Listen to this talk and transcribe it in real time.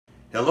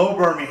Hello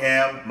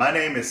Birmingham, my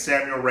name is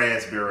Samuel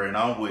Rasberry and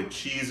I'm with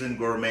Cheezin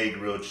Gourmet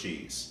Grilled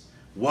Cheese.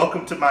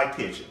 Welcome to my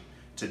kitchen.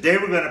 Today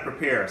we're going to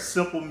prepare a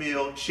simple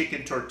meal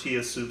chicken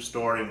tortilla soup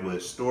starting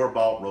with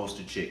store-bought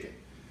roasted chicken.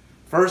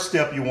 First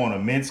step, you want to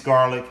mince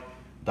garlic,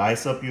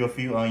 dice up you a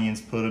few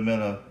onions, put them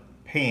in a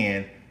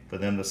pan for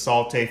them to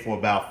saute for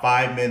about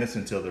 5 minutes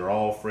until they're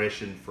all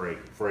fresh and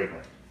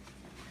fragrant.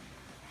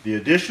 The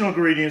additional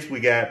ingredients, we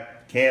got a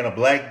can of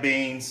black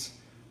beans,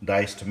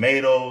 diced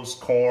tomatoes,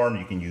 corn,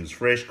 you can use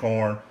fresh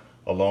corn,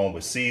 along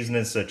with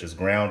seasonings such as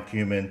ground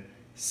cumin,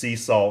 sea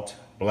salt,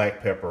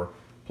 black pepper,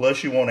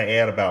 plus you want to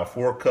add about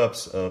 4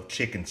 cups of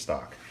chicken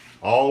stock,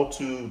 all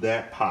to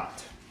that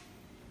pot.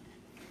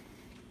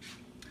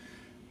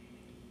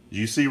 As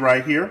you see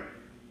right here,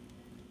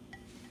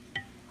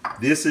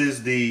 this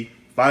is the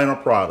final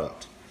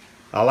product.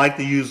 I like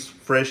to use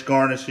fresh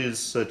garnishes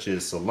such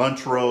as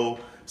cilantro,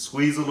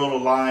 squeeze a little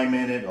lime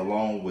in it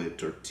along with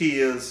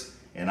tortillas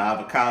and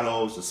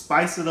avocados. To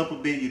spice it up a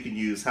bit, you can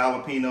use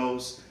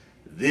jalapenos.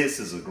 This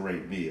is a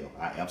great meal.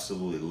 I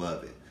absolutely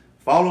love it.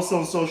 Follow us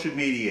on social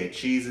media at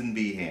Cheezin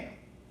BHAM.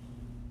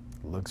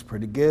 Looks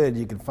pretty good.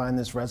 You can find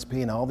this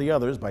recipe and all the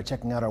others by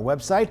checking out our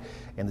website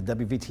and the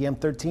WVTM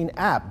 13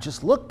 app.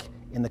 Just look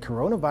in the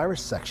coronavirus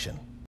section.